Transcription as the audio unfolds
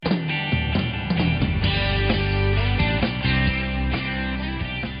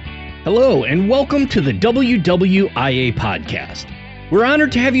Hello, and welcome to the WWIA podcast. We're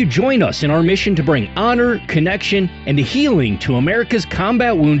honored to have you join us in our mission to bring honor, connection, and healing to America's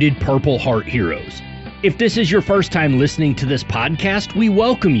combat wounded Purple Heart heroes. If this is your first time listening to this podcast, we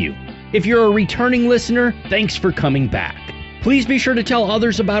welcome you. If you're a returning listener, thanks for coming back. Please be sure to tell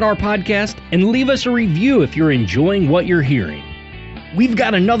others about our podcast and leave us a review if you're enjoying what you're hearing. We've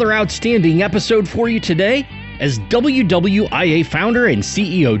got another outstanding episode for you today, as WWIA founder and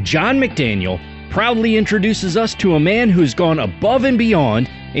CEO John McDaniel proudly introduces us to a man who's gone above and beyond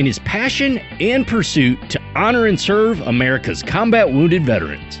in his passion and pursuit to honor and serve America's combat wounded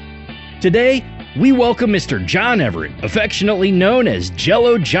veterans. Today, we welcome Mr. John Everett, affectionately known as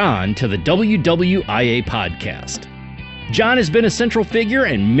Jello John, to the WWIA podcast. John has been a central figure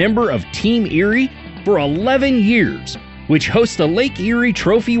and member of Team Erie for 11 years, which hosts the Lake Erie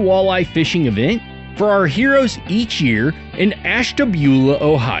Trophy Walleye Fishing event for our heroes each year in Ashtabula,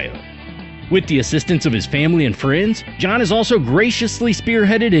 Ohio. With the assistance of his family and friends, John has also graciously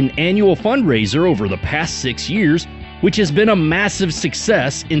spearheaded an annual fundraiser over the past 6 years, which has been a massive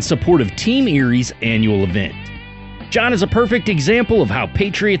success in support of Team Erie's annual event. John is a perfect example of how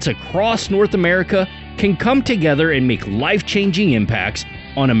patriots across North America can come together and make life-changing impacts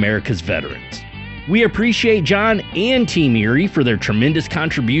on America's veterans. We appreciate John and Team Erie for their tremendous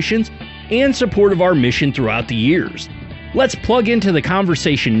contributions and support of our mission throughout the years. Let's plug into the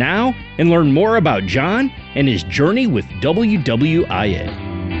conversation now and learn more about John and his journey with WWIA.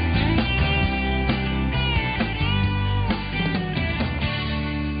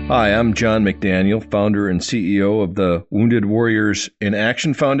 Hi, I'm John McDaniel, founder and CEO of the Wounded Warriors in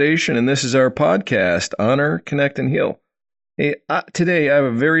Action Foundation, and this is our podcast, Honor, Connect, and Heal. Hey, today I have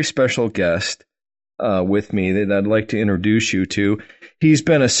a very special guest with me that I'd like to introduce you to. He's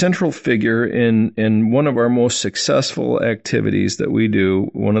been a central figure in one of our most successful activities that we do,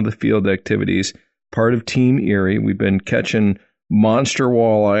 one of the field activities, part of Team Erie. We've been catching monster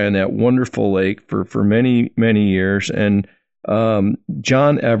walleye in that wonderful lake for many, many years. And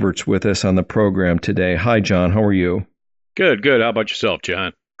John Everett's with us on the program today. Hi, John. How are you? Good. How about yourself,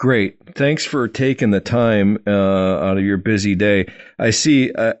 John? Great. Thanks for taking the time out of your busy day. I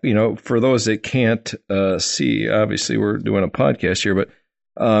see, for those that can't see, obviously we're doing a podcast here, but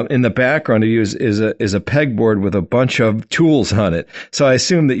in the background of you is a pegboard with a bunch of tools on it. So I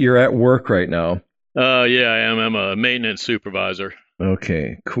assume that you're at work right now. Yeah, I am. I'm a maintenance supervisor.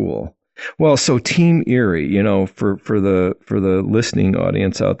 Okay, cool. Well, so Team Erie, for the listening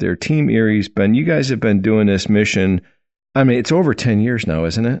audience out there, Team Erie's you guys have been doing this mission. I mean, it's over 10 years now,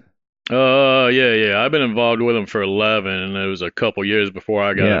 isn't it? Yeah. I've been involved with them for 11, and it was a couple years before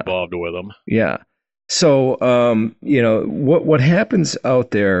I got involved with them. Yeah. So, what happens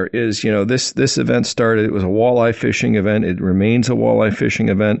out there is, this event started, it was a walleye fishing event. It remains a walleye fishing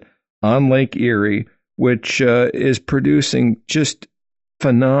event on Lake Erie, which is producing just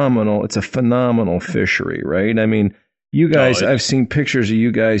phenomenal. It's a phenomenal fishery, right? I mean, you guys, I've seen pictures of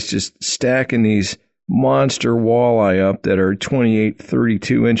you guys just stacking these monster walleye up that are 28,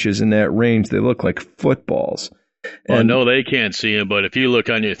 32 inches in that range. They look like footballs. Well, no, they can't see them, but if you look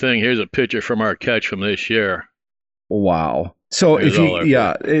on your thing, here's a picture from our catch from this year. Wow. So they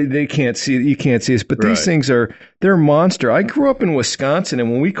can't see it, you can't see this, but these things they're monster. I grew up in Wisconsin,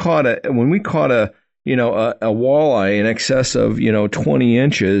 and when we caught a walleye in excess of 20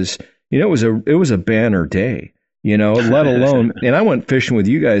 inches, it was a banner day, let alone. And I went fishing with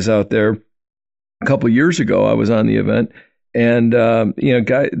you guys out there a couple of years ago. I was on the event, and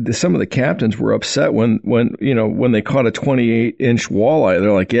some of the captains were upset when they caught a 28-inch walleye.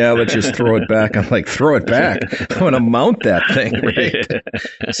 They're like, "Yeah, let's just throw it back." I'm like, "Throw it back! I'm going to mount that thing,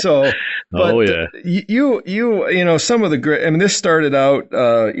 right?" So, but you some of the great. I mean, this started out,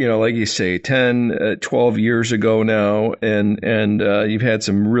 like you say, 10, 12 years ago now, and you've had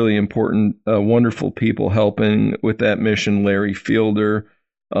some really important, wonderful people helping with that mission. Larry Fielder.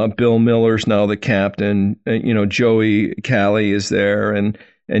 Bill Miller's now the captain. Joey Callie is there, and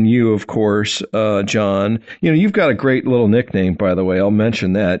you, of course, John. You've got a great little nickname, by the way. I'll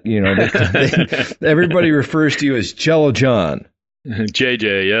mention that. Everybody refers to you as Jello John.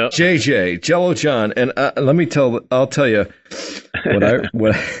 JJ, yeah. JJ, Jello John, and I'll tell you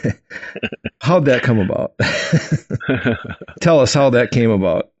how'd that come about? Tell us how that came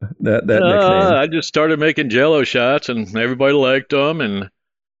about. That nickname. I just started making Jello shots, and everybody liked them, and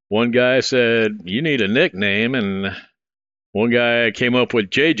one guy said, "You need a nickname," and one guy came up with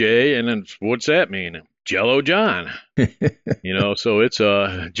JJ, and then what's that mean? Jello John. So it's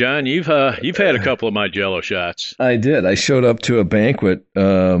John, you've had a couple of my Jello shots. I did. I showed up to a banquet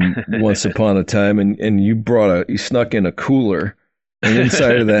once upon a time, and you snuck in a cooler And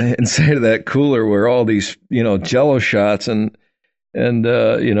inside of that cooler were all these, Jello shots, and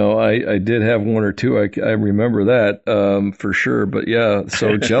I did have one or two. I remember that for sure. But yeah,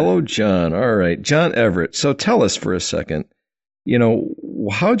 so Jello John. All right, John Everett. So tell us for a second,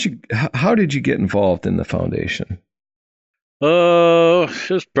 how did you get involved in the foundation?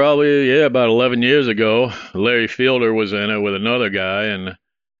 Just probably, about 11 years ago. Larry Fielder was in it with another guy, and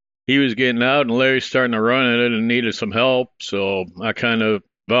he was getting out, and Larry's starting to run it and needed some help. So I kind of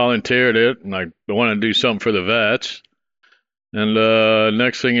volunteered it, and I wanted to do something for the vets. And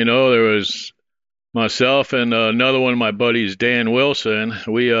next thing you know, there was myself and another one of my buddies, Dan Wilson.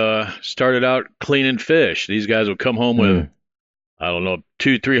 We started out cleaning fish. These guys would come home with, I don't know,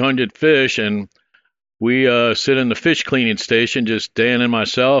 200-300 fish, and we sit in the fish cleaning station, just Dan and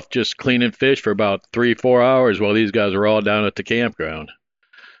myself, just cleaning fish for about 3-4 hours while these guys were all down at the campground.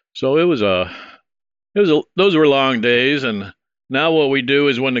 So those were long days. And now what we do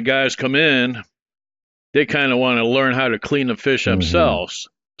is when the guys come in, they kind of want to learn how to clean the fish themselves.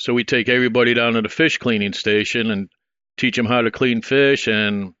 So we take everybody down to the fish cleaning station and teach them how to clean fish.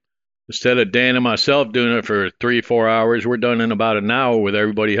 And instead of Dan and myself doing it for 3-4 hours, we're done in about an hour with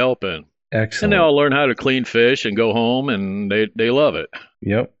everybody helping. Excellent. And they all learn how to clean fish and go home, and they love it.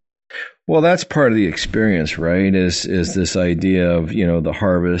 Yep. Well, that's part of the experience, right? Is this idea of, the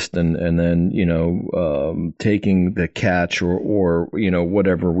harvest and then, taking the catch or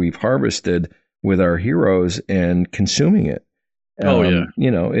whatever we've harvested with our heroes and consuming it.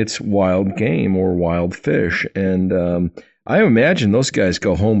 It's wild game or wild fish. And I imagine those guys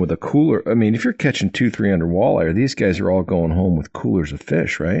go home with a cooler. I mean, if you're catching 200-300 walleye, these guys are all going home with coolers of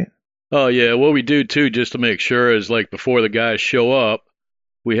fish, right? Oh, yeah. What we do, too, just to make sure is like before the guys show up,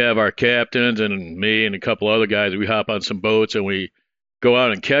 we have our captains and me and a couple other guys. We hop on some boats and we go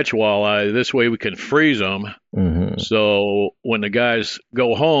out and catch walleye. This way we can freeze them. So when the guys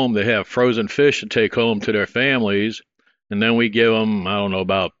go home, they have frozen fish to take home to their families. And then we give them, I don't know,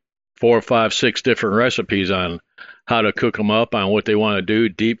 about 4, 5, 6 different recipes on how to cook them up, on what they want to do,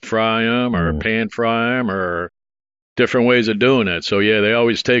 deep fry them or pan fry them or different ways of doing it. So, yeah, they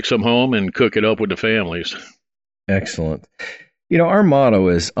always take some home and cook it up with the families. Excellent. Our motto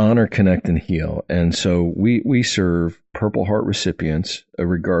is honor, connect, and heal. And so we serve Purple Heart recipients,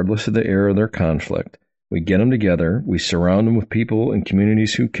 regardless of the era of their conflict. We get them together. We surround them with people and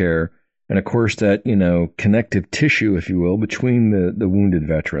communities who care. And, of course, that, connective tissue, if you will, between the wounded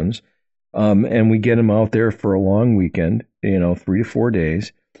veterans. And we get them out there for a long weekend, 3 to 4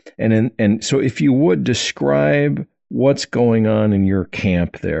 days. And so if you would describe what's going on in your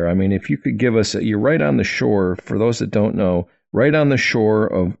camp there. I mean, if you could give us, you're right on the shore, for those that don't know, right on the shore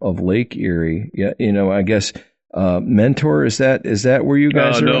of Lake Erie. Yeah, I guess Mentor, is that where you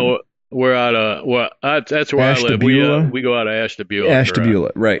guys are? No, we're out of, that's where I live. We go out of Ashtabula.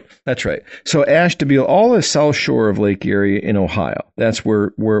 Ashtabula, right. That's right. So Ashtabula, all the south shore of Lake Erie in Ohio. That's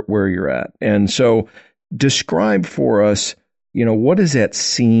where you're at. And so describe for us, what does that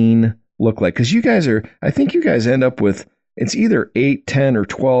scene look like? Because I think you guys end up with, it's either 8, 10, or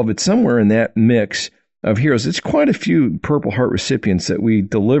 12. It's somewhere in that mix of heroes. It's quite a few Purple Heart recipients that we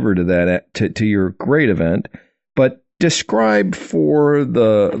deliver to that to your great event. But describe for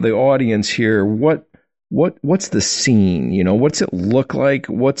the audience here what's the scene? What's it look like?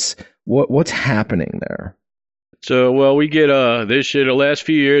 What's happening there? So, well, we get this year, the last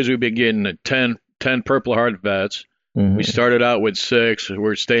few years, we've been getting 10 Purple Heart vets. We started out with 6.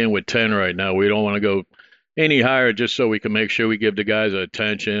 We're staying with 10 right now. We don't want to go any higher, just so we can make sure we give the guys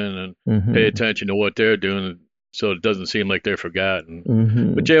attention and pay attention to what they're doing, so it doesn't seem like they're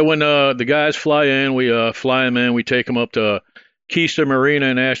forgotten. But yeah, when the guys fly in, we fly them in. We take them up to Keister Marina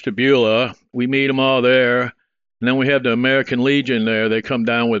in Ashtabula. We meet them all there. And then we have the American Legion there. They come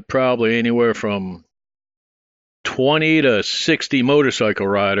down with probably anywhere from 20 to 60 motorcycle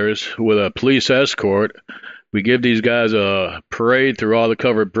riders with a police escort. We give these guys a parade through all the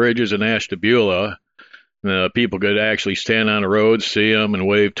covered bridges in Ashtabula. People could actually stand on the road, see them, and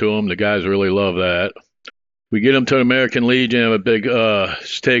wave to them. The guys really love that. We get them to the American Legion, have a big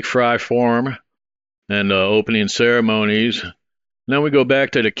steak fry for them, and opening ceremonies. And then we go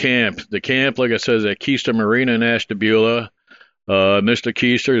back to the camp. The camp, like I said, is at Keister Marina in Ashtabula. Mr.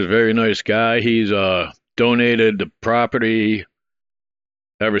 Keister is a very nice guy. He's donated the property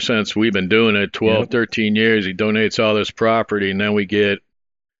ever since we've been doing it, 12, 13 years. He donates all this property, and then we get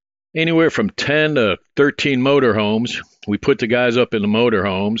anywhere from 10 to 13 motorhomes. We put the guys up in the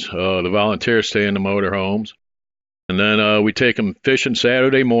motorhomes. The volunteers stay in the motorhomes. And then we take them fishing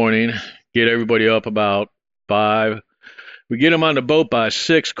Saturday morning, get everybody up about 5. We get them on the boat by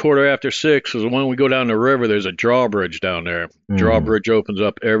 6, quarter after 6, because when we go down the river, there's a drawbridge down there. Drawbridge opens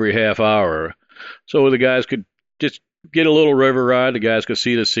up every half hour. So the guys could just get a little river ride. The guys could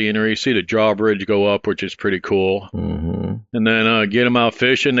see the scenery, see the drawbridge go up, which is pretty cool. And then get them out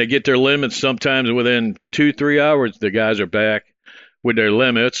fishing. They get their limits sometimes within 2-3 hours. The guys are back with their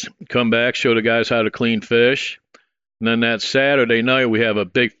limits, come back, show the guys how to clean fish. And then that Saturday night, we have a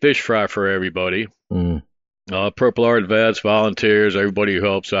big fish fry for everybody. Purple Heart vets, volunteers, everybody who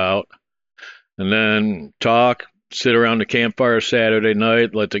helps out. And then talk, sit around the campfire Saturday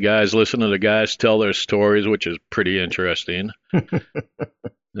night, let the guys listen to the guys tell their stories, which is pretty interesting. And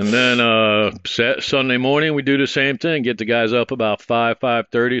then Sunday morning, we do the same thing, get the guys up about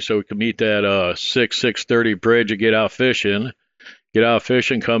 5:30 so we can meet that 6:30 bridge and get out fishing. Get out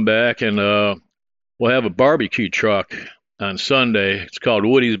fishing, come back, and we'll have a barbecue truck on Sunday. It's called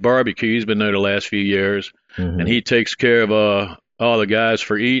Woody's Barbecue. He's been there the last few years. And he takes care of all the guys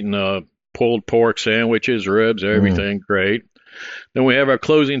for eating pulled pork sandwiches, ribs, everything. Great. Then we have our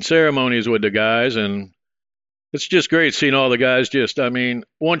closing ceremonies with the guys, and it's just great seeing all the guys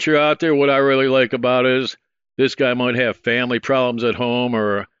once you're out there, what I really like about it is this guy might have family problems at home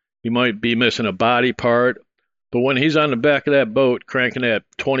or he might be missing a body part. But when he's on the back of that boat cranking that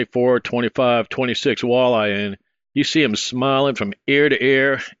 24, 25, 26 walleye in, you see him smiling from ear to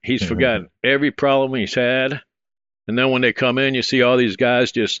ear. He's forgotten every problem he's had. And then when they come in, you see all these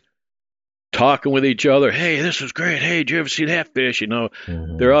guys just talking with each other. Hey, this was great. Hey, did you ever see that fish?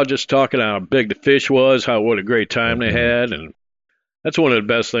 They're all just talking how big the fish was, what a great time they had. And that's one of the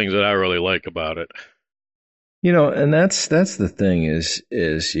best things that I really like about it. And that's the thing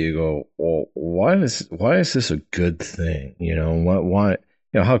is you go, well, why is this a good thing? Why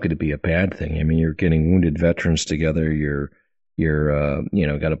how could it be a bad thing? I mean, you're getting wounded veterans together. You're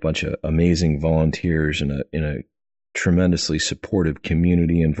got a bunch of amazing volunteers in a tremendously supportive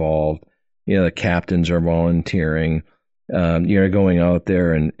community involved. The captains are volunteering. You're going out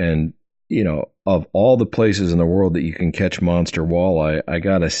there and of all the places in the world that you can catch monster walleye, I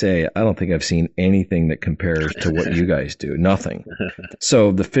gotta say, I don't think I've seen anything that compares to what you guys do. Nothing.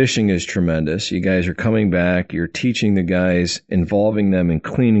 So the fishing is tremendous. You guys are coming back. You're teaching the guys, involving them in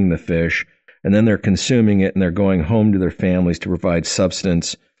cleaning the fish, and then they're consuming it and they're going home to their families to provide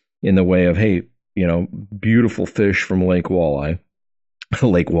substance in the way of, hey, beautiful fish from Lake Walleye.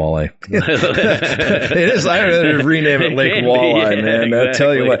 Lake Walleye. It is. I would rename it Lake Walleye, man. Exactly. I'll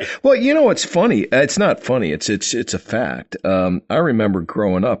tell you what. Well, it's funny. It's not funny. It's a fact. I remember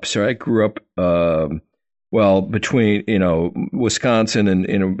growing up. So I grew up, between, Wisconsin and,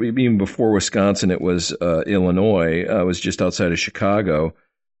 even before Wisconsin, it was Illinois. I was just outside of Chicago.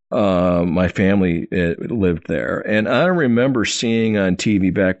 My family lived there. And I remember seeing on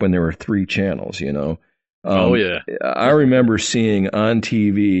TV back when there were 3 channels, I remember seeing on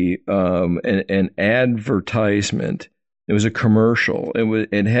TV an advertisement. It was a commercial.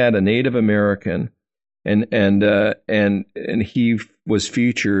 It had a Native American, and he was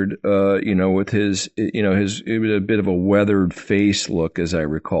featured, with his it was a bit of a weathered face look, as I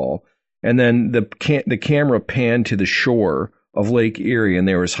recall. And then the camera panned to the shore of Lake Erie, and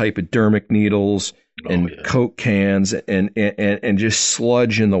there was hypodermic needles and Coke cans and just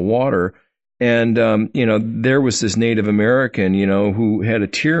sludge in the water. And, there was this Native American, who had a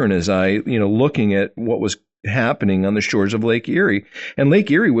tear in his eye, looking at what was happening on the shores of Lake Erie. And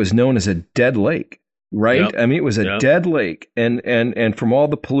Lake Erie was known as a dead lake, right? Yep. I mean, it was a dead lake. And from all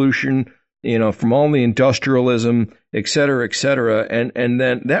the pollution, from all the industrialism, et cetera, et cetera. And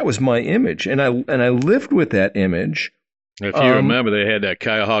then that was my image. And I lived with that image. If you remember, they had that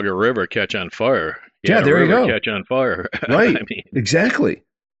Cuyahoga River catch on fire. There you go. Catch on fire. Right. Exactly.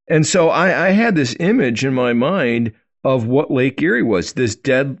 And so I had this image in my mind of what Lake Erie was, this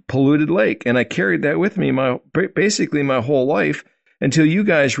dead, polluted lake. And I carried that with me basically my whole life until you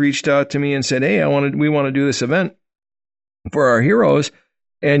guys reached out to me and said, hey, we want to do this event for our heroes.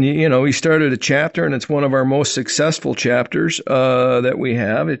 And, we started a chapter, and it's one of our most successful chapters that we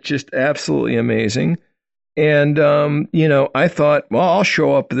have. It's just absolutely amazing. And, I thought, well, I'll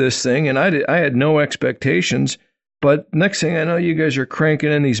show up to this thing. And I had no expectations. But next thing I know, you guys are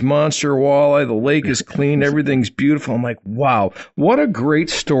cranking in these monster walleye. The lake is clean. Everything's beautiful. I'm like, wow, what a great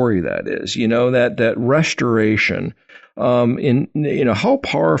story that is. That restoration. How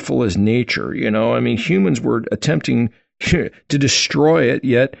powerful is nature? Humans were attempting to destroy it.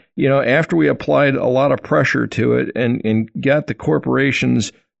 Yet, after we applied a lot of pressure to it and got the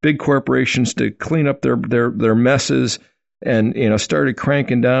big corporations to clean up their messes, and started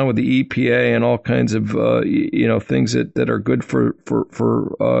cranking down with the EPA and all kinds of things that are good for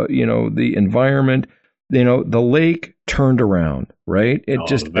the environment. the lake turned around, right? It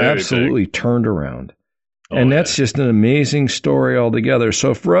just absolutely turned around. And that's just an amazing story altogether.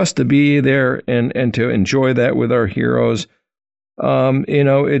 So for us to be there and to enjoy that with our heroes,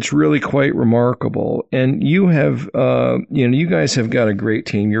 it's really quite remarkable. And you have, you guys have got a great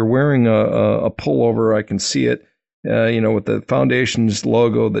team. You're wearing a pullover. I can see it, with the foundation's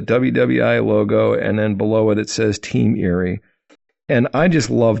logo, the WWI logo, and then below it says Team Erie. And I just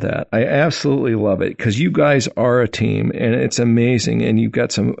love that. I absolutely love it because you guys are a team, and it's amazing. And you've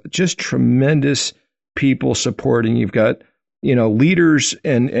got some just tremendous people supporting. You've got, leaders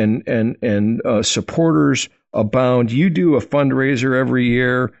and supporters abound. You do a fundraiser every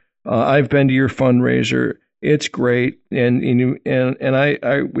year. I've been to your fundraiser. It's great, and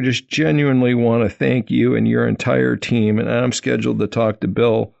I would just genuinely want to thank you and your entire team. And I'm scheduled to talk to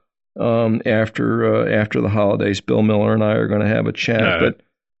Bill after the holidays. Bill Miller and I are going to have a chat. But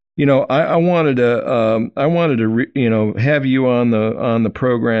I wanted to have you on the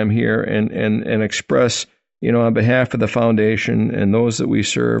program here and express, on behalf of the foundation and those that we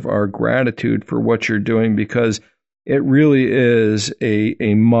serve, our gratitude for what you're doing, because it really is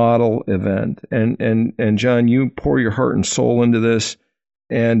a model event. And John, you pour your heart and soul into this,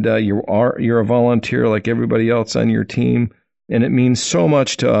 and you're a volunteer like everybody else on your team, and it means so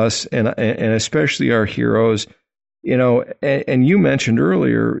much to us, and especially our heroes. And you mentioned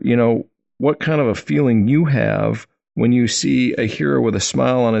earlier, what kind of a feeling you have when you see a hero with a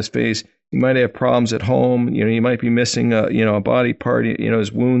smile on his face. He might have problems at home. You might be missing a body part.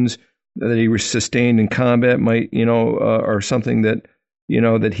 His wounds that he sustained in combat might, are something that,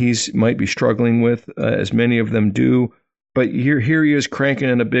 that he's might be struggling with, as many of them do. But here he is cranking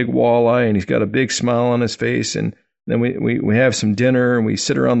in a big walleye, and he's got a big smile on his face. And then we have some dinner, and we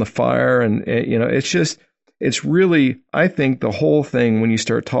sit around the fire, and it's really, I think the whole thing, when you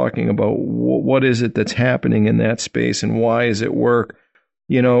start talking about what is it that's happening in that space and why does it work,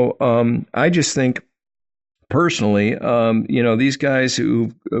 I just think personally, these guys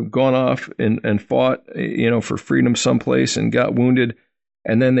who've gone off and fought, for freedom someplace and got wounded,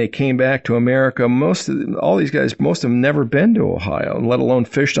 and then they came back to America. Most of them never been to Ohio, let alone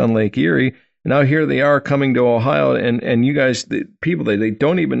fished on Lake Erie. And now here they are coming to Ohio, and you guys, the people they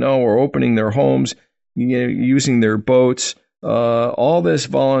don't even know, are opening their homes, using their boats, all this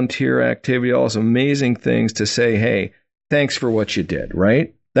volunteer activity, all these amazing things to say, hey, thanks for what you did,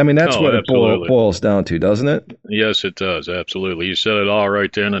 right? I mean, that's what absolutely. It boils down to, doesn't it? Yes, it does. Absolutely. You said it all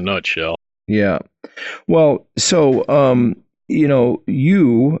right there in a nutshell. Yeah. Well, so, I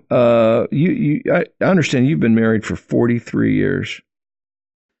understand you've been married for 43 years.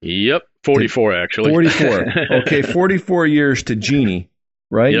 Yep. 44, actually. 44. Okay. 44 years to Jeannie,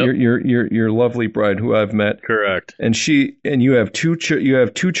 right? Yep. Your lovely bride who I've met. Correct. And you have two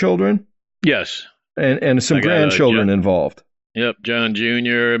children? Yes. And some grandchildren involved. Yep, John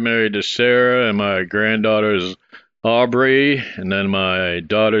Jr. married to Sarah, and my granddaughter's Aubrey, and then my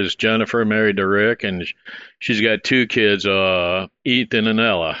daughter's Jennifer married to Rick, and she's got two kids, Ethan and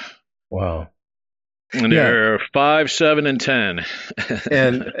Ella. Wow. And they're 5, 7, and 10.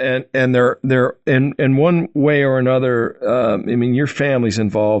 and they're in one way or another. Your family's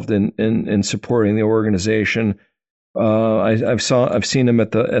involved in supporting the organization. I've seen them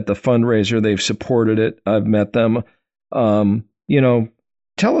at the fundraiser. They've supported it. I've met them.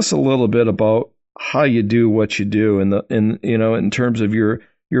 Tell us a little bit about how you do what you do in terms of your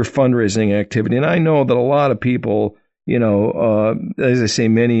fundraising activity. And I know that a lot of people, as I say,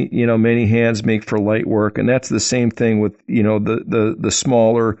 many hands make for light work, and that's the same thing with the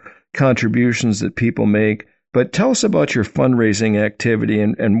smaller contributions that people make. But tell us about your fundraising activity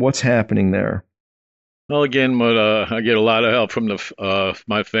and what's happening there. Well, again, I get a lot of help from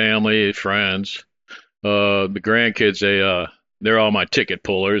my family, friends. The grandkids, they're all my ticket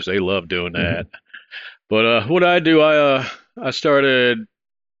pullers. They love doing that. Mm-hmm. But what I do, I started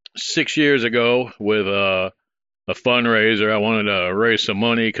 6 years ago with a fundraiser. I wanted to raise some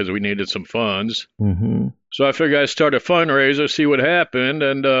money because we needed some funds. Mm-hmm. So I figured I'd start a fundraiser, see what happened.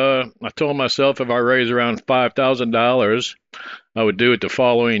 And I told myself if I raised around $5,000, I would do it the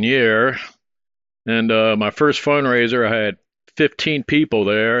following year. And my first fundraiser, I had 15 people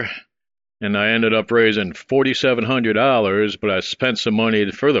there. And I ended up raising $4,700, but I spent some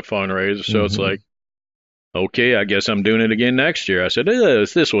money for the fundraiser. So It's like, okay, I guess I'm doing it again next year. I said,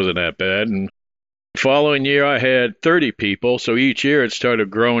 this wasn't that bad. And the following year, I had 30 people. So each year it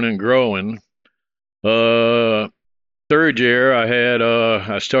started growing and growing. Third year,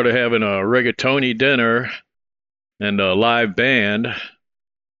 I started having a rigatoni dinner and a live band.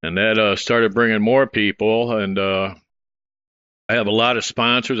 And that started bringing more people. And I have a lot of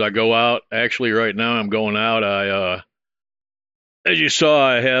sponsors. I go out. Actually, right now I'm going out. As you saw,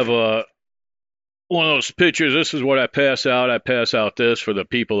 I have one of those pictures. This is what I pass out. I pass out this for the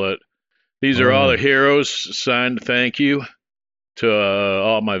people that. These are all the heroes signed thank you to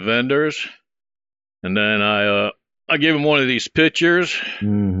all my vendors, and then I give them one of these pictures,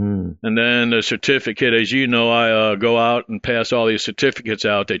 and then the certificate. As you know, I go out and pass all these certificates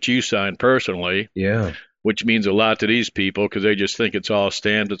out that you signed personally. Yeah. Which means a lot to these people because they just think it's all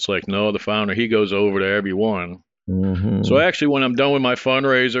stamped. It's like, no, the founder, he goes over to every one. So actually, when I'm done with my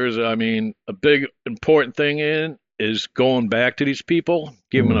fundraisers, I mean, a big important thing is going back to these people,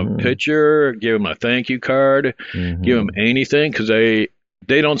 give them a picture, give them a thank you card, give them anything because they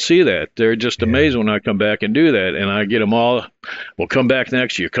don't see that. They're just amazed when I come back and do that. And I get them all, well, come back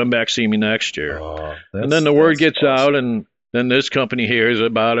next year. Come back, see me next year. And then the word gets out, and then this company hears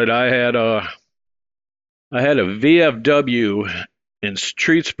about it. I had a VFW in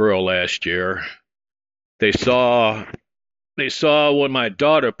Streetsboro last year. They saw what my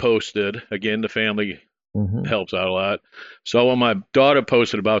daughter posted. Again, the family helps out a lot. So when my daughter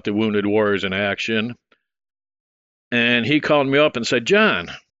posted about the Wounded Warriors in action, and he called me up and said, "John,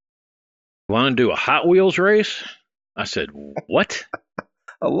 want to do a Hot Wheels race?" I said, "What?"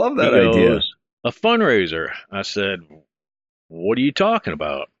 I love that idea. A fundraiser. I said, "What are you talking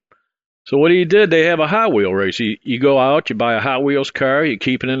about?" So what he did, they have a Hot Wheel race. You go out, you buy a Hot Wheels car, you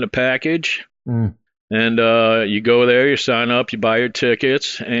keep it in the package, and you go there, you sign up, you buy your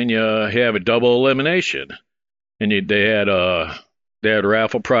tickets, and you have a double elimination. And they had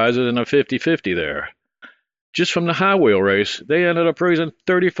raffle prizes and a 50-50 there. Just from the Hot Wheel race, they ended up raising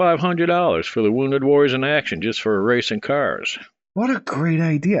 $3,500 for the Wounded Warriors in Action just for racing cars. What a great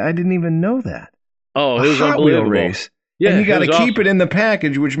idea. I didn't even know that. Oh, it was unbelievable. Hot Wheel race. Yeah, and you got to keep it in the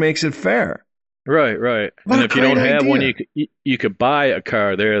package, which makes it fair. Right. And if you don't have one, you could buy a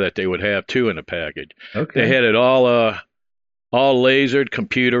car there that they would have two in the package. Okay. They had it all lasered,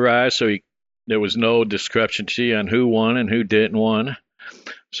 computerized, so there was no discrepancy on who won and who didn't win.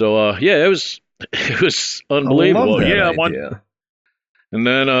 So it was unbelievable. I love that idea. And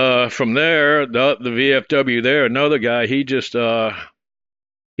then from there, the VFW there, another guy, he just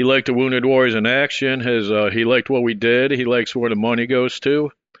he liked the Wounded Warriors in Action. He liked what we did. He likes where the money goes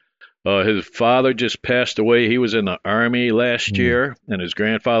to. His father just passed away. He was in the Army last year, and his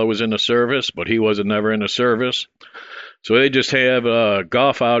grandfather was in the service, but he wasn't never in the service. So they just have a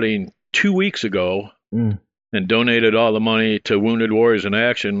golf outing 2 weeks ago and donated all the money to Wounded Warriors in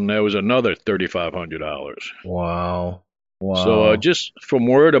Action. That was another $3,500. Wow. So just from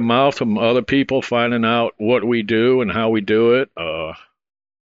word of mouth from other people finding out what we do and how we do it,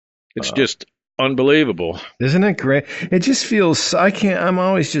 it's just unbelievable. Isn't it great? It just feels, I'm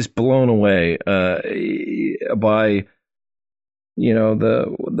always just blown away by,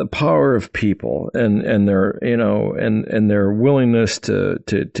 the power of people and their, and their willingness to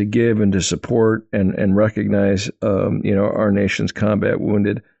give and to support and recognize, our nation's combat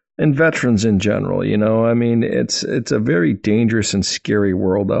wounded and veterans in general. I mean, it's a very dangerous and scary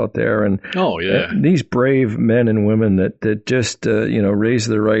world out there. And these brave men and women that just, raise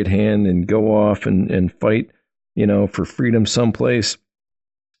their right hand and go off and fight, for freedom someplace,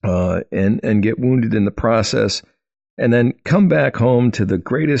 and get wounded in the process, and then come back home to the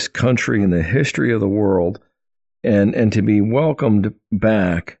greatest country in the history of the world, and to be welcomed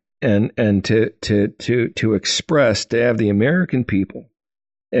back and to express, to have the American people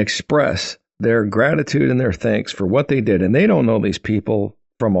express their gratitude and their thanks for what they did. And they don't know these people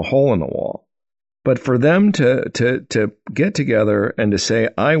from a hole in the wall. But for them to get together and to say,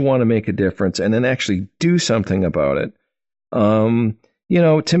 I want to make a difference, and then actually do something about it,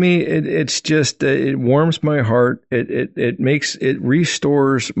 to me, it's just, it warms my heart. It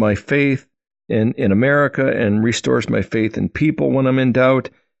restores my faith in America and restores my faith in people when I'm in doubt.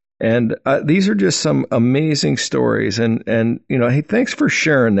 And these are just some amazing stories. And hey, thanks for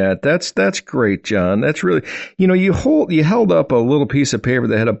sharing that. That's great, John. That's really, you held up a little piece of paper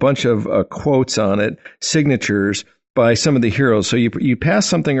that had a bunch of quotes on it, signatures by some of the heroes. So you pass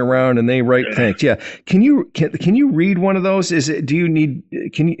something around and they write thanks. Yeah. Can you read one of those? Is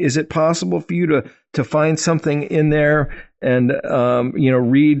it possible for you to find something in there and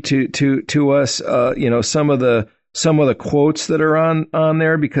read to us some of the quotes that are on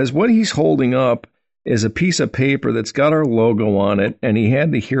there? Because what he's holding up is a piece of paper that's got our logo on it, and he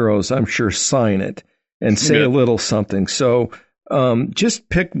had the heroes, I'm sure, sign it and say a little something. So just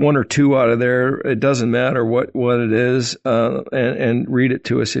pick one or two out of there. It doesn't matter what it is, and read it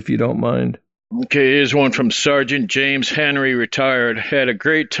to us if you don't mind. Okay, here's one from Sergeant James Henry, retired. Had a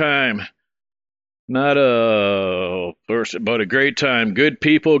great time. Not a person, but a great time. Good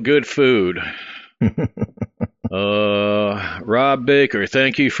people, good food. Rob Baker,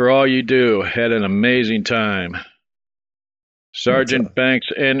 thank you for all you do. Had an amazing time. Sergeant Banks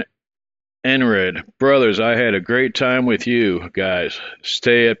and Enred, brothers, I had a great time with you guys.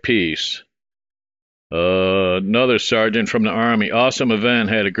 Stay at peace. Another sergeant from the Army. Awesome event.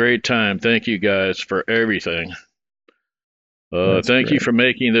 Had a great time. Thank you guys for everything. Thank you for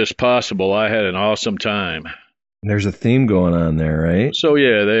making this possible. I had an awesome time. There's a theme going on there, right? So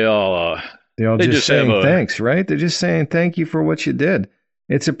yeah, they all just saying thanks, right? They're just saying thank you for what you did.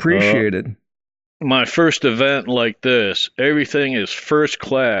 It's appreciated. My first event like this, everything is first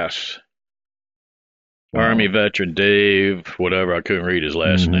class. Wow. Army veteran Dave, whatever, I couldn't read his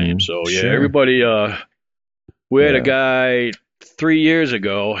last name. So yeah, sure. Everybody, we had a guy 3 years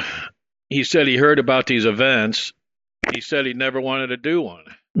ago. He said he heard about these events. He said he never wanted to do one.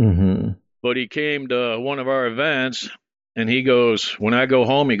 Mm-hmm. But he came to one of our events, and he goes, when I go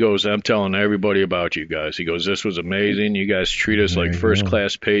home, he goes, I'm telling everybody about you guys. He goes, this was amazing. You guys treat us like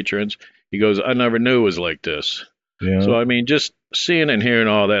first-class patrons. He goes, I never knew it was like this. Yeah. So, I mean, just seeing and hearing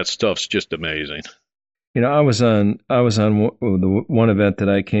all that stuff's just amazing. You know, I was on the one event that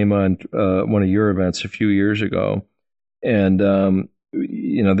I came on, one of your events a few years ago, and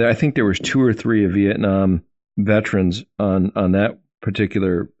you know, I think there was 2 or 3 of Vietnam veterans on that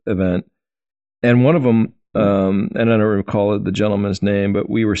particular event, and one of them, and I don't recall the gentleman's name, but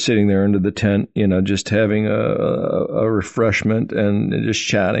we were sitting there under the tent, you know, just having a refreshment and just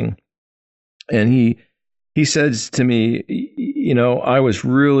chatting, and he says to me, you know, I was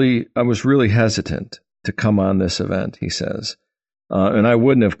really hesitant to come on this event, he says. And I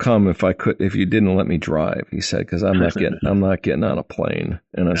wouldn't have come if you didn't let me drive, he said, because I'm not getting on a plane.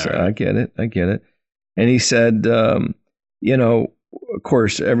 And I said, I get it. And he said, you know, of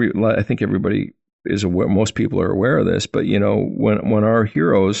course, I think everybody is aware, most people are aware of this, but you know, when our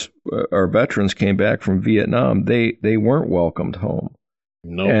heroes, our veterans came back from Vietnam, they weren't welcomed home.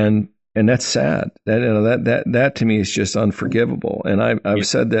 No. Nope. And that's sad. That to me is just unforgivable. And I've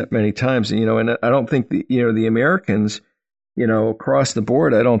said that many times. And, you know, and I don't think the Americans, you know, across the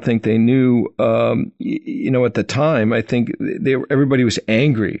board, I don't think they knew. You know, at the time, I think everybody was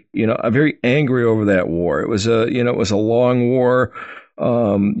angry. You know, very angry over that war. It was a long war.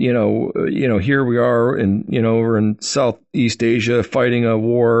 You know, here we are we're in Southeast Asia fighting a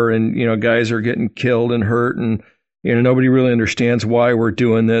war, and you know, guys are getting killed and hurt, and you know, nobody really understands why we're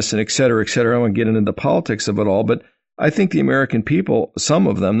doing this, and et cetera, et cetera. I won't get into the politics of it all, but I think the American people, some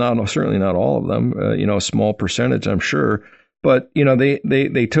of them, certainly not all of them, you know, a small percentage, I'm sure, but you know,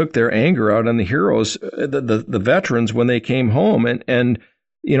 they took their anger out on the heroes, the veterans when they came home, and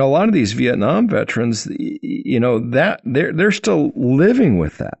you know, a lot of these Vietnam veterans, you know, that they're still living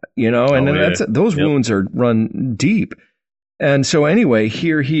with that, you know, and those wounds are run deep. And so anyway,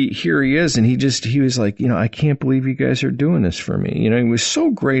 here he is, and he was like, you know, I can't believe you guys are doing this for me. You know, he was so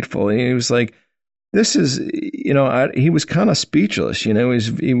grateful. And he was like, this is, you know, he was kind of speechless. You know,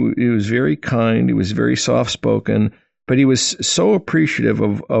 he was very kind. He was very soft spoken, but he was so appreciative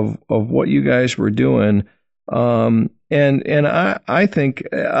of what you guys were doing. And I think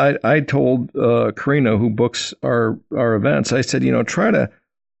I told Karina, who books our events, I said, you know, try to,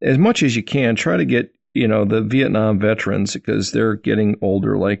 as much as you can, try to get, you know, the Vietnam veterans, because they're getting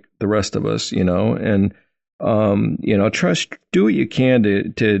older like the rest of us, you know, and, you know, do what you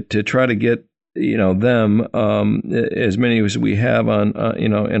can to try to get, you know, them, as many as we have on, you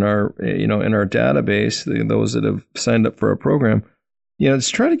know, in our database, those that have signed up for our program, you know, let's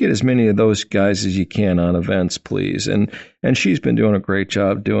try to get as many of those guys as you can on events, please. And she's been doing a great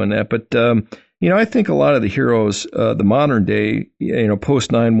job doing that. But, you know, I think a lot of the heroes, the modern day, you know,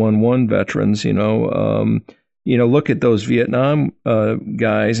 post 9/11 veterans, you know, look at those Vietnam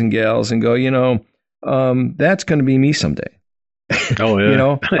guys and gals and go, you know, that's going to be me someday. Oh yeah. You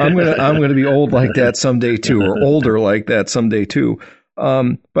know, I'm gonna be old like that someday too, or older like that someday too.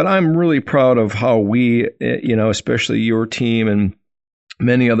 But I'm really proud of how we, you know, especially your team and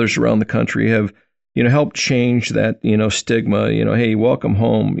many others around the country have, you know, helped change that, you know, stigma, you know, hey, welcome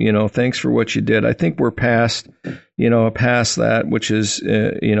home, you know, thanks for what you did. I think we're past that, which is,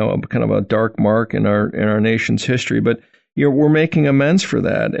 you know, kind of a dark mark in our nation's history, but, you know, we're making amends for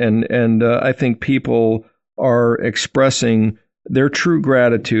that. And I think people are expressing their true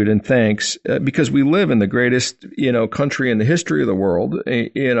gratitude and thanks because we live in the greatest, you know, country in the history of the world.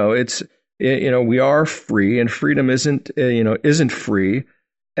 You know, it's, you know, we are free, and freedom isn't free.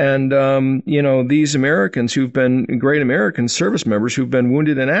 And, you know, these Americans who've been great American service members who've been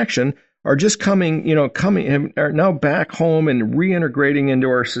wounded in action are just are now back home and reintegrating into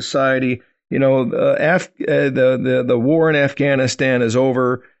our society the war in Afghanistan is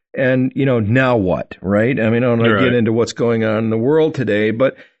over, and now what, right? I mean, I don't want to get into what's going on in the world today,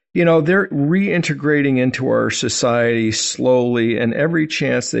 but they're reintegrating into our society slowly, and every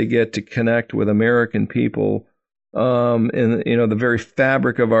chance they get to connect with American people, in the very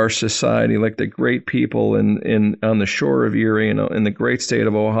fabric of our society, like the great people on the shore of Erie, in the great state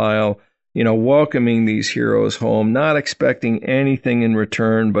of Ohio, welcoming these heroes home, not expecting anything in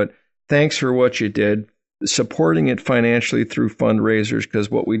return, but thanks for what you did, supporting it financially through fundraisers, because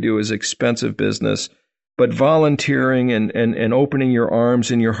what we do is expensive business, but volunteering and opening your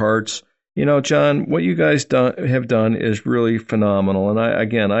arms and your hearts. John, what you guys have done is really phenomenal.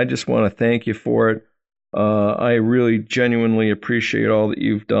 And I just want to thank you for it. I really genuinely appreciate all that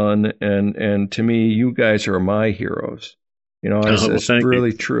you've done. And to me, you guys are my heroes. It's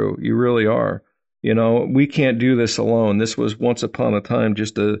really true. You really are. We can't do this alone. This was once upon a time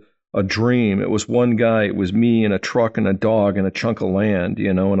just a dream. It was one guy. It was me and a truck and a dog and a chunk of land,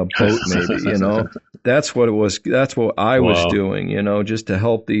 and a boat maybe, That's what it was. That's what I was doing, just to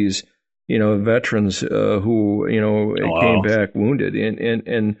help these, veterans who, came back wounded.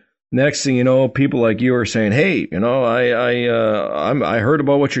 And next thing you know, people like you are saying, hey, I heard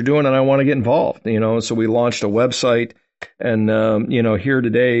about what you're doing and I want to get involved, So we launched a website, and, here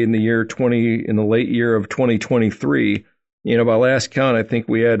today in the late year of 2023, by last count, I think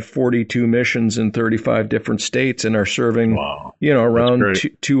we had 42 missions in 35 different states and are serving, around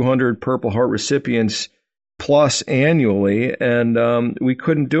 200 Purple Heart recipients plus annually. And we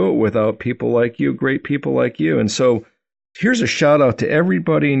couldn't do it without people like you, great people like you. And so here's a shout out to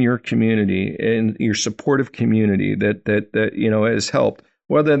everybody in your community and your supportive community that has helped,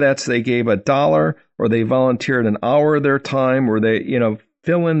 whether that's they gave $1 or they volunteered an hour of their time, or they,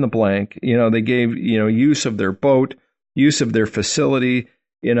 fill in the blank, they gave, use of their boat, use of their facility.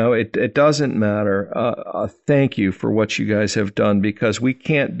 It doesn't matter. Thank you for what you guys have done, because we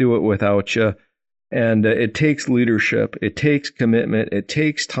can't do it without you. And it takes leadership. It takes commitment. It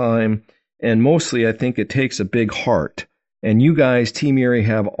takes time. And mostly, I think it takes a big heart. And you guys, Team Erie,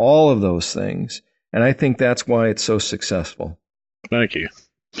 have all of those things. And I think that's why it's so successful. Thank you.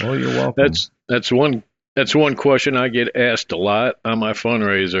 Oh, you're welcome. That's one question I get asked a lot on my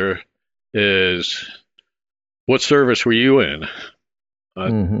fundraiser is, what service were you in? I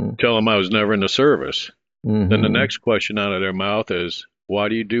tell them I was never in the service. Then the next question out of their mouth is, why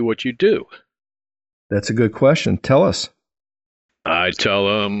do you do what you do? That's a good question. Tell us. I tell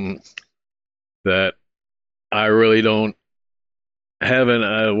them that I really don't have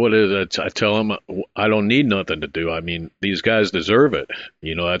I tell them I don't need nothing to do. I mean, these guys deserve it.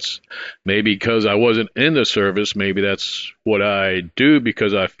 That's maybe because I wasn't in the service. Maybe that's what I do,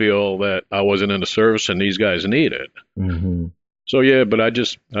 because I feel that I wasn't in the service and these guys need it. So yeah, but I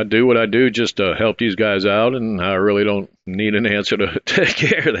do what I do just to help these guys out, and I really don't need an answer to take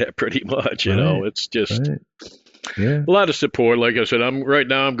care of that. Pretty much, it's just a lot of support. Like I said, right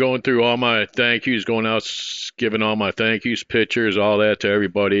now I'm going through all my thank yous, going out, giving all my thank yous, pictures, all that to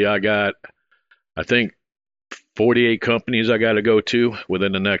everybody. I got, I think, 48 companies I got to go to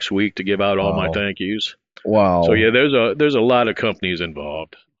within the next week to give out all my thank yous. Wow. So yeah, there's a lot of companies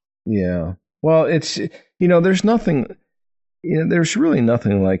involved. Yeah. Well, it's there's nothing. There's really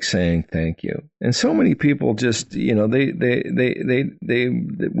nothing like saying thank you, and so many people just they don't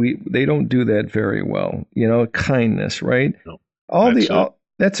do that very well. Kindness, right? No,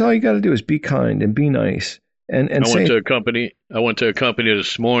 that's all you got to do is be kind and be nice. And I went to a company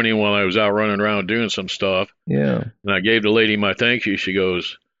this morning while I was out running around doing some stuff. Yeah. And I gave the lady my thank you. She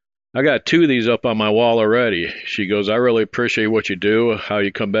goes, I got 2 of these up on my wall already. She goes, I really appreciate what you do, how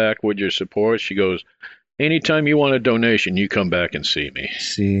you come back with your support. She goes, anytime you want a donation, you come back and see me.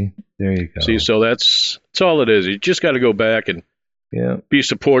 See, there you go. See, so that's all it is. You just got to go back and be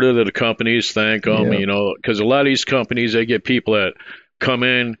supportive of the companies, thank them, because a lot of these companies, they get people that come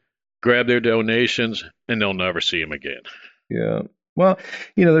in, grab their donations, and they'll never see them again. Yeah. Well,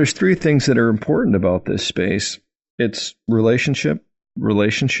 there's 3 things that are important about this space. It's relationship,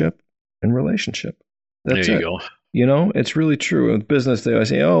 and relationship. That's there you it. go. It's really true. In business, they always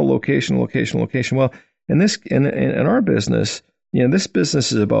say, oh, location. Well, in our business, this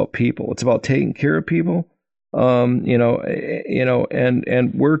business is about people. It's about taking care of people. And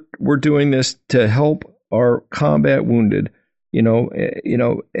we're doing this to help our combat wounded.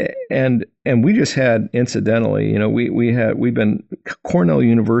 And we just had, incidentally, Cornell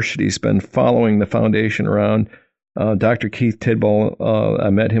University's been following the foundation around. Dr. Keith Tidball, I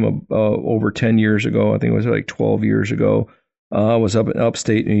met him over 10 years ago. I think it was like 12 years ago. was up in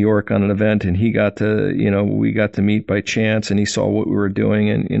upstate New York on an event, and we got to meet by chance, and he saw what we were doing,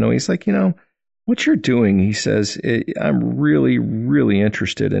 and he's like, what you're doing, he says, I'm really, really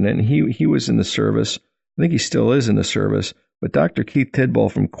interested in it. And he was in the service. I think he still is in the service. But Dr. Keith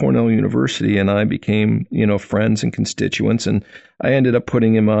Tidball from Cornell University and I became, friends and constituents. And I ended up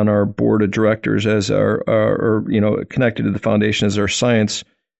putting him on our board of directors as connected to the foundation as our science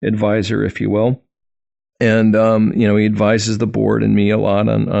advisor, if you will. And, he advises the board and me a lot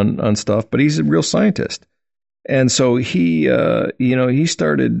on stuff, but he's a real scientist. And so he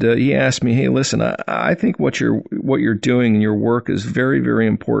started, he asked me, hey, listen, I think what you're doing in your work is very, very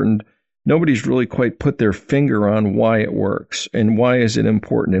important. Nobody's really quite put their finger on why it works and why is it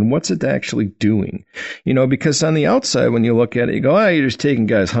important and what's it actually doing? Because on the outside, when you look at it, you go, you're just taking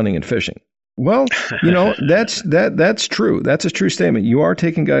guys hunting and fishing. Well, that's true. That's a true statement. We are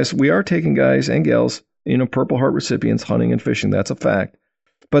taking guys and gals, Purple Heart recipients hunting and fishing. That's a fact.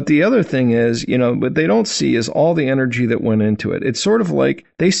 But the other thing is, what they don't see is all the energy that went into it. It's sort of like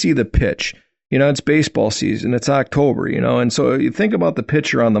they see the pitch. It's baseball season. It's October, and so you think about the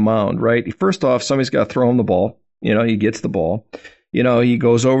pitcher on the mound, right? First off, somebody's got to throw him the ball. He gets the ball. He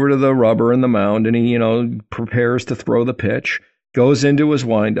goes over to the rubber in the mound and he, prepares to throw the pitch, goes into his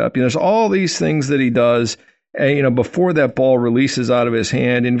windup. There's all these things that he does, before that ball releases out of his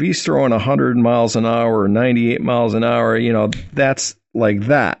hand. And if he's throwing 100 miles an hour or 98 miles an hour, that's like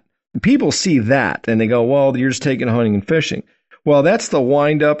that. People see that and they go, well, you're just taking hunting and fishing. Well, that's the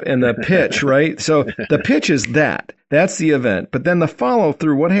windup and the pitch, right? So the pitch is that. That's the event. But then the follow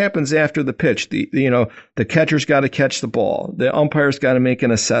through, what happens after the pitch? The catcher's got to catch the ball. The umpire's got to make an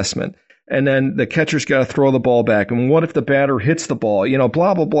assessment. And then the catcher's got to throw the ball back. And what if the batter hits the ball?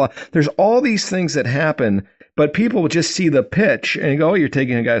 Blah, blah, blah. There's all these things that happen, but people just see the pitch and go, you're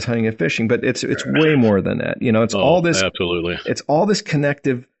taking a guy's hunting and fishing. But it's way more than that. It's all this. Absolutely. It's all this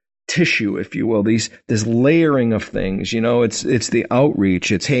connective tissue, if you will, this layering of things. It's the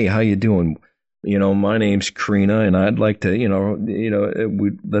outreach. It's, hey, how you doing? My name's Karina, and I'd like to,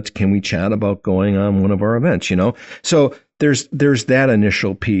 can we chat about going on one of our events? So there's that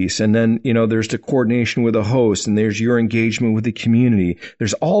initial piece, and then there's the coordination with the host, and there's your engagement with the community.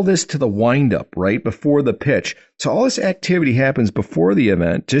 There's all this to the wind up right before the pitch. So all this activity happens before the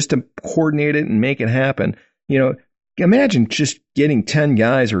event just to coordinate it and make it happen. Imagine just getting 10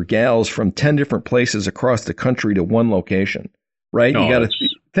 guys or gals from 10 different places across the country to one location, right? You got to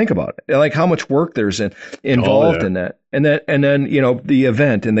think about it, like how much work there's involved in that. And then, the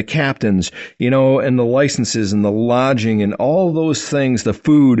event and the captains, and the licenses and the lodging and all those things, the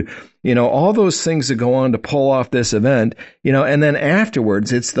food, all those things that go on to pull off this event, and then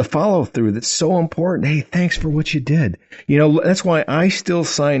afterwards, it's the follow through that's so important. Hey, thanks for what you did. That's why I still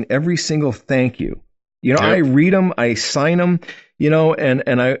sign every single thank you. I read them, I sign them,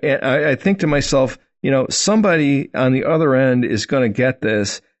 and I think to myself, somebody on the other end is going to get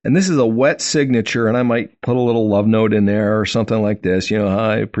this, and this is a wet signature, and I might put a little love note in there or something like this,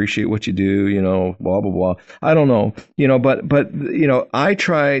 I appreciate what you do, blah, blah, blah. I don't know, but I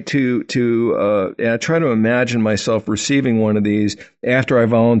try I try to imagine myself receiving one of these after I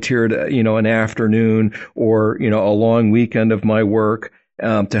volunteered, an afternoon or, a long weekend of my work.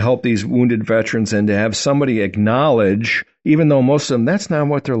 To help these wounded veterans and to have somebody acknowledge, even though most of them, that's not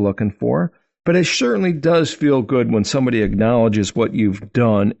what they're looking for. But it certainly does feel good when somebody acknowledges what you've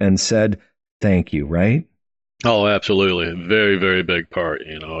done and said, thank you, right? Oh, absolutely. Very, very big part.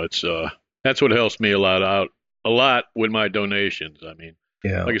 It's that's what helps me a lot with my donations. I mean,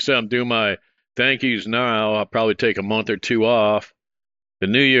 like I said, I'm doing my thank yous now. I'll probably take a month or two off. The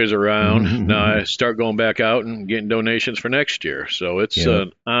New Year's around, now I start going back out and getting donations for next year. So it's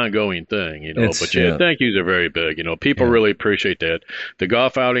an ongoing thing, But thank yous are very big. People really appreciate that. The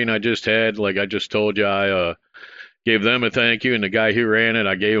golf outing I just had, like I just told you, I gave them a thank you, and the guy who ran it,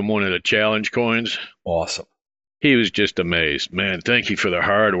 I gave him one of the challenge coins. Awesome. He was just amazed. Man, thank you for the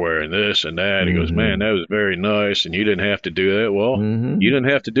hardware and this and that. He goes, man, that was very nice, and you didn't have to do that. Well, you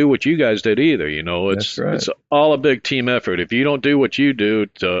didn't have to do what you guys did either. It's all a big team effort. If you don't do what you do,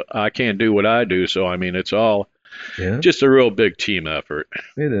 I can't do what I do. So, I mean, it's all just a real big team effort.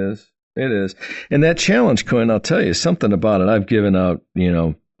 It is. And that challenge coin, I'll tell you something about it. I've given out,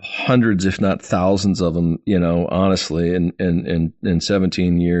 hundreds, if not thousands of them, honestly, in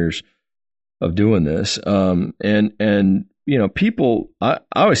 17 years of doing this. People, I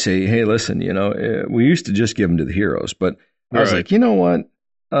always say, hey, listen, we used to just give them to the heroes, but I was like, you know what?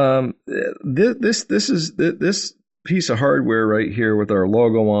 This piece of hardware right here with our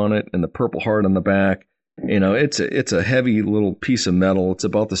logo on it and the Purple Heart on the back, it's a heavy little piece of metal. It's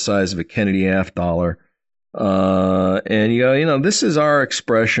about the size of a Kennedy half dollar. And this is our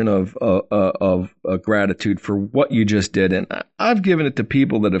expression of gratitude for what you just did. And I've given it to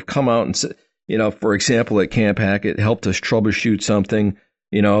people that have come out and said, for example, at Camp Hackett, helped us troubleshoot something,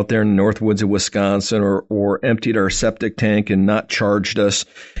 out there in the North Woods of Wisconsin, or emptied our septic tank and not charged us,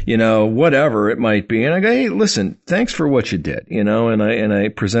 whatever it might be. And I go, hey, listen, thanks for what you did, and I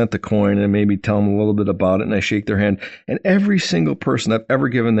present the coin and maybe tell them a little bit about it, and I shake their hand. And every single person I've ever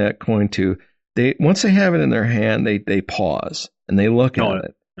given that coin to, once they have it in their hand, they pause and they look at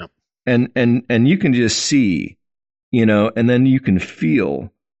it. Yeah. And you can just see, and then you can feel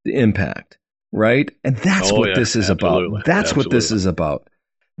the impact, right? And that's what this is about. That's what this is about.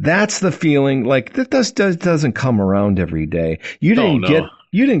 That's the feeling. Like, that doesn't come around every day. You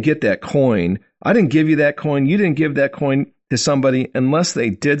didn't get that coin. I didn't give you that coin. You didn't give that coin to somebody unless they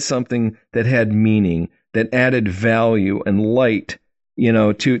did something that had meaning, that added value and light,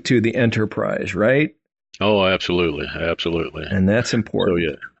 to the enterprise, right? Oh, absolutely. Absolutely. And that's important. So,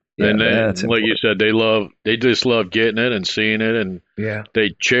 yeah. And then, like you said, they just love getting it and seeing it, and they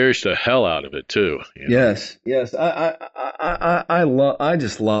cherish the hell out of it too. Yes. I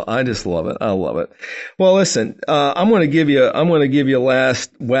just love it. I love it. Well, listen, I'm going to give you a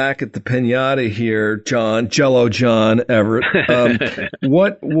last whack at the piñata here, Jello John Everett.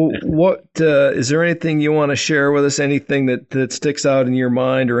 What is there anything you want to share with us? Anything that sticks out in your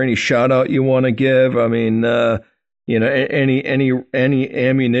mind, or any shout out you want to give? I mean, any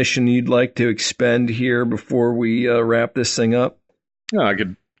ammunition you'd like to expend here before we wrap this thing up? No,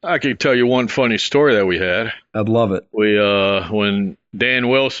 I could tell you one funny story that we had. I'd love it. We when Dan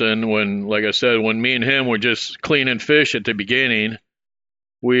Wilson, like I said, when me and him were just cleaning fish at the beginning,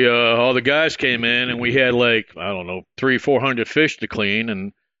 we all the guys came in and we had 300-400 fish to clean,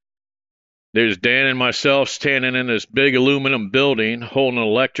 and there's Dan and myself standing in this big aluminum building holding an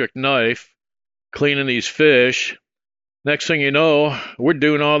electric knife, cleaning these fish. Next thing you know, we're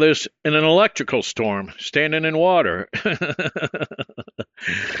doing all this in an electrical storm, standing in water.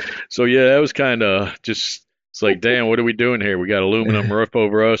 So, yeah, that was kind of just, it's like, damn, what are we doing here? We got aluminum roof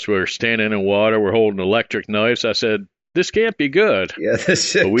over us. We're standing in water. We're holding electric knives. I said, this can't be good. Yeah,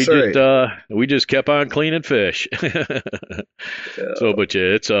 that's it. But we just kept on cleaning fish. So, but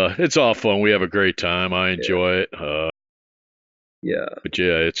yeah, it's all fun. We have a great time. I enjoy it. Yeah. But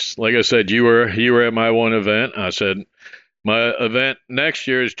yeah, it's like I said, you were at my one event. I said, my event next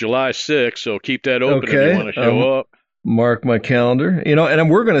year is July 6th, so keep that open if you want to show up. Mark my calendar. And I'm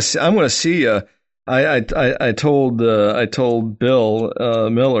going to see you. I told Bill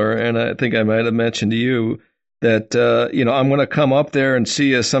Miller, and I think I might have mentioned to you that I'm going to come up there and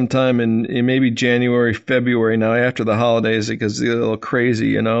see you sometime in maybe January, February, now after the holidays, because it's a little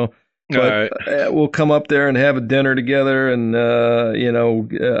crazy, But we'll come up there and have a dinner together, and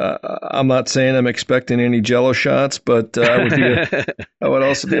I'm not saying I'm expecting any Jello shots, but I would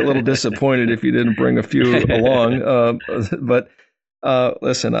also be a little disappointed if you didn't bring a few along. But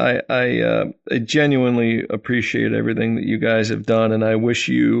listen, I genuinely appreciate everything that you guys have done, and I wish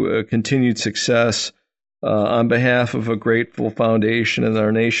you continued success. On behalf of a grateful foundation and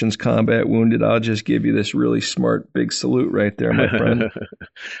our nation's combat wounded, I'll just give you this really smart big salute right there, my friend.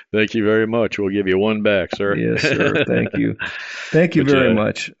 Thank you very much. We'll give you one back, sir. Yes, sir. Thank you. Thank you very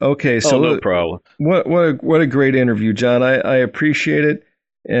much. Okay, so no problem. What a great interview, John. I appreciate it.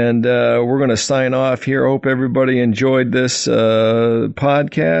 And we're going to sign off here. Hope everybody enjoyed this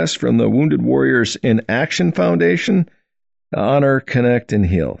podcast from the Wounded Warriors in Action Foundation. Honor, connect, and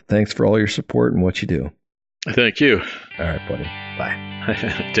heal. Thanks for all your support and what you do. Thank you. All right, buddy.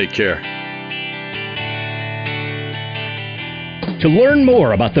 Bye. Take care. To learn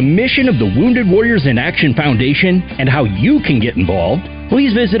more about the mission of the Wounded Warriors in Action Foundation and how you can get involved,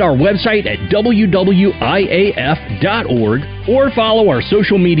 please visit our website at wwiaf.org or follow our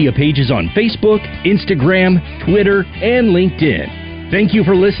social media pages on Facebook, Instagram, Twitter, and LinkedIn. Thank you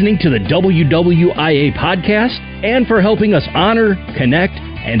for listening to the WWIA podcast and for helping us honor, connect,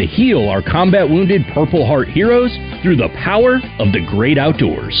 and heal our combat wounded Purple Heart heroes through the power of the great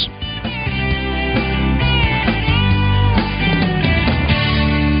outdoors.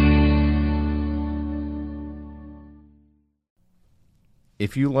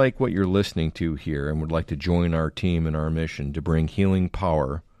 If you like what you're listening to here and would like to join our team in our mission to bring healing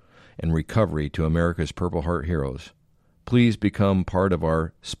power and recovery to America's Purple Heart heroes, please become part of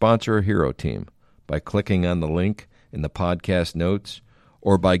our Sponsor a Hero team by clicking on the link in the podcast notes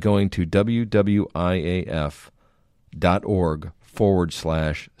or by going to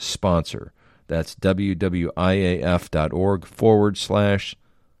wwiaf.org/sponsor. That's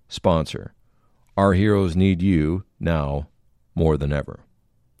wwiaf.org/sponsor. Our heroes need you now more than ever.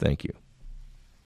 Thank you.